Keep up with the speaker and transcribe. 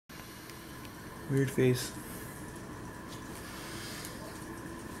Weird face.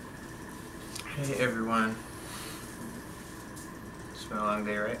 Hey everyone. It's been a long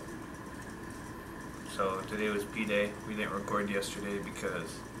day, right? So today was P-Day. We didn't record yesterday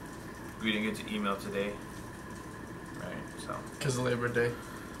because we didn't get to email today. Right, so. Because of Labor Day.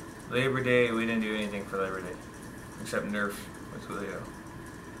 Labor Day, we didn't do anything for Labor Day. Except Nerf with Julio.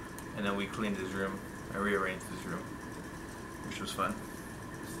 And then we cleaned his room. I rearranged his room. Which was fun.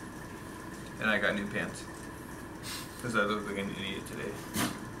 And I got new pants. Because I looked like an idiot today.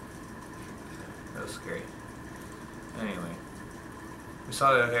 That was scary. Anyway. We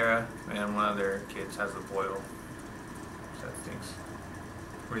saw the O'Hara, and one of their kids has a boil. So that stinks.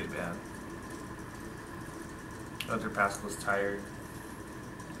 Pretty bad. Other Pascal's tired.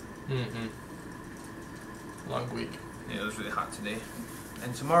 Long week. Yeah, it was really hot today.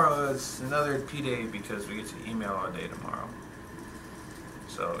 And tomorrow is another P-Day because we get to email all day tomorrow.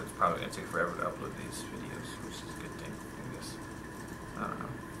 So it's probably going to take forever to upload these videos, which is a good thing, I guess. I don't know.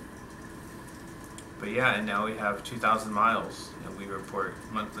 But yeah, and now we have 2,000 miles, and we report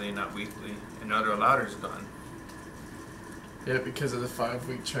monthly, not weekly, and Otto Louder's gone. Yeah, because of the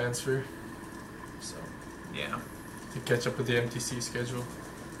 5-week transfer. So, yeah. To catch up with the MTC schedule.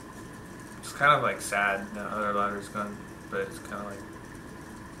 It's kind of like sad that Otto Louder's gone, but it's kind of like,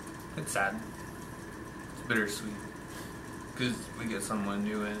 it's sad. It's bittersweet. Because we get someone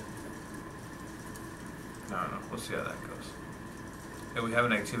new in. I don't know, we'll see how that goes. And we have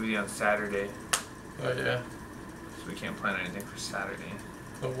an activity on Saturday. Oh yeah. So we can't plan anything for Saturday.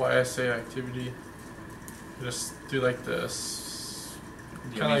 The YSA activity. Just do like this,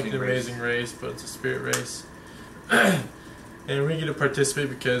 kind of like the Amazing Race, but it's a spirit race. And we get to participate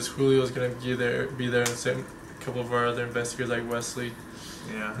because Julio's gonna be there, and same a couple of our other investigators like Wesley.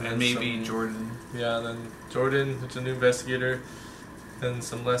 Yeah, and maybe Jordan. Yeah, and then Jordan, who's a new investigator, and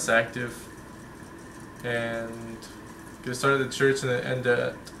some less active. And get started at the church and then end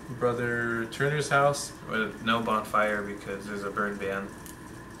at Brother Turner's house. With no bonfire because there's a bird ban.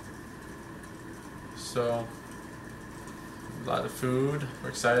 So, a lot of food. We're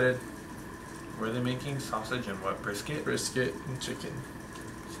excited. Were they making sausage and what? Brisket? Brisket and chicken.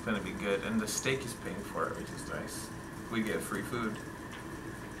 It's gonna be good. And the steak is paying for it, which is nice. We get free food,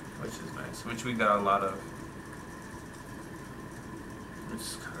 which is nice. Which we got a lot of. Which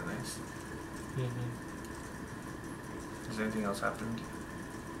is kind of nice. Has anything else happened?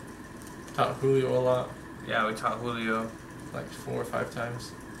 Taught Julio a lot. Yeah, we taught Julio. Like 4 or 5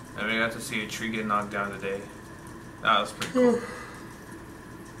 times. And we got to see a tree get knocked down today. That was pretty cool.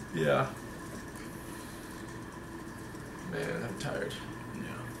 Yeah. Man, I'm tired.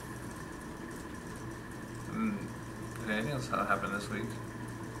 Yeah. Did anything else happen this week?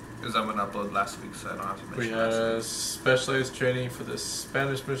 Because I'm going to upload last week, so I don't have to mention We had a specialized training for the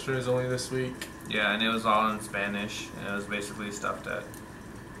Spanish missionaries only this week. Yeah, and it was all in Spanish, and it was basically stuff that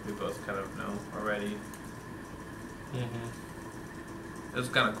we both kind of know already. It was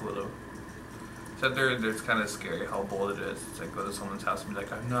kind of cool, though. Except it's kind of scary how bold it is. It's like go to someone's house and be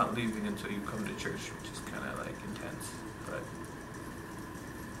like, I'm not leaving until you come to church, which is kind of like intense. But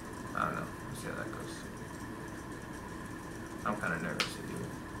I don't know. We'll see how that goes. I'm kind of nervous to do it.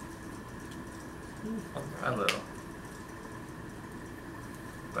 A little.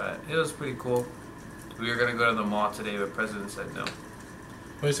 But it was pretty cool. We were going to go to the mall today, but President said no.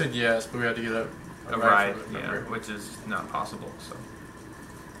 Well, he said yes, but we had to get a ride, yeah, which is not possible, so.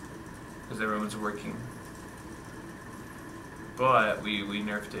 Because everyone's working. But we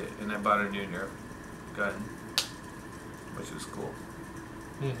nerfed it, and I bought a new Nerf gun, which was cool.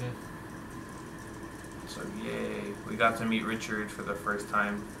 So yay, we got to meet Richard for the first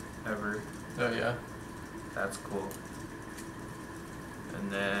time ever. Oh yeah. That's cool. And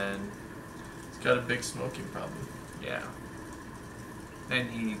then he's got a big smoking problem. Yeah. Then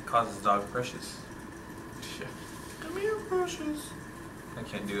he calls his dog Precious. Yeah. Come here, Precious. I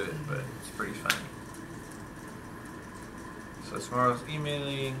can't do it, but it's pretty funny. So tomorrow's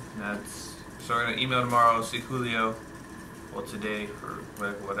emailing. So we're gonna email tomorrow. See Julio. Well, today for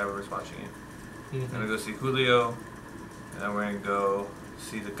whatever's watching it. We're gonna go see Julio, and then we're gonna go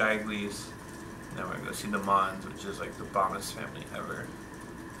see the Geigleys, and then we're gonna go see the Mons, which is like the bombest family ever.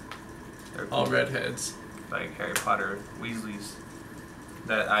 They're all redheads. Like Harry Potter, Weasleys.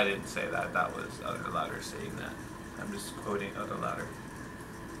 That I didn't say that. That was Otto Louder saying that. I'm just quoting Otto Louder.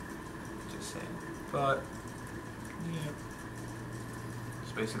 Just saying. But yeah.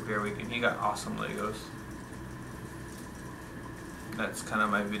 It's basically our weekend. He got awesome Legos. That's kind of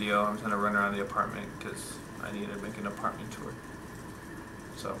my video. I'm trying to run around the apartment because I need to make an apartment tour.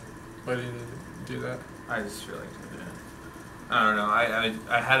 So. Why did you do that? I just feel like doing it. I don't know.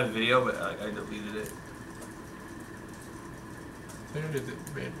 I had a video, but like, I deleted it. I think I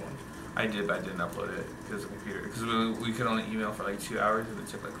made one. I did, but I didn't upload it because the computer. Because we could only email for like 2 hours, and it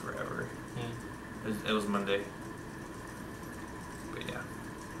took like forever. It was Monday. But yeah,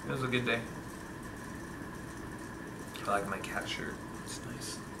 it was a good day. I like my cat shirt. It's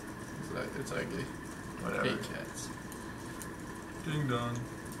nice. It's ugly. Whatever. Hate cats. Ding dong.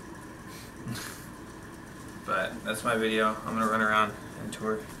 But that's my video. I'm gonna run around and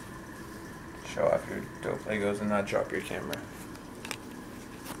tour. Show off your dope Legos and not drop your camera.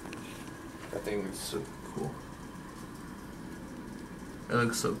 That thing is so cool. It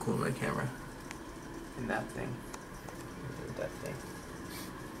looks so cool in my camera. And that thing. That thing.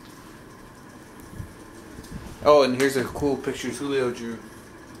 Oh, and here's a cool picture Julio drew.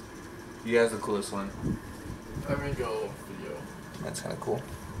 He has the coolest one. Amigo video. That's kind of cool.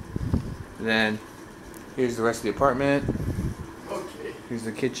 And then here's the rest of the apartment. Okay. Here's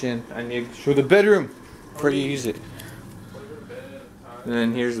the kitchen. I need to show the bedroom before you use it. And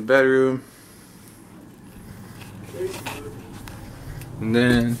then here's the bedroom. And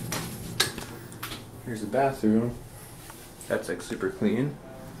then here's the bathroom. That's like super clean.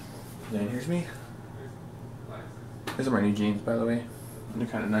 And then here's me. These are my new jeans, by the way. They're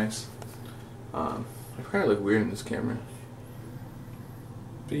kind of nice. I kind of look weird in this camera.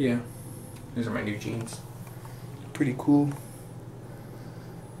 But yeah, these are my new jeans. Pretty cool.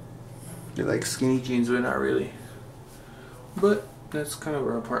 They're like skinny jeans, but not really. But that's kind of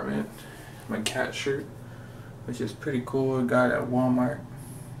our apartment. My cat shirt, which is pretty cool. I got it at Walmart.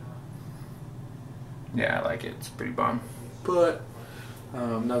 Yeah, I like it. It's pretty bomb. But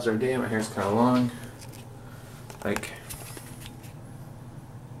that was our day. My hair's kind of long. Like,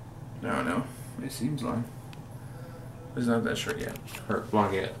 I don't know. It seems long. It's not that short yet, or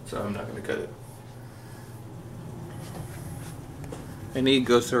long yet, so I'm not gonna cut it. I need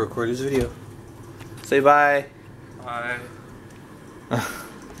Ghost to record his video. Say bye. Bye.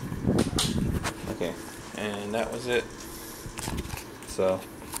 Okay, and that was it. So,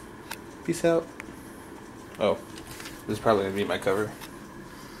 peace out. Oh, this is probably gonna be my cover.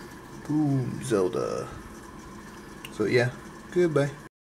 Boom, Zelda. So yeah, goodbye.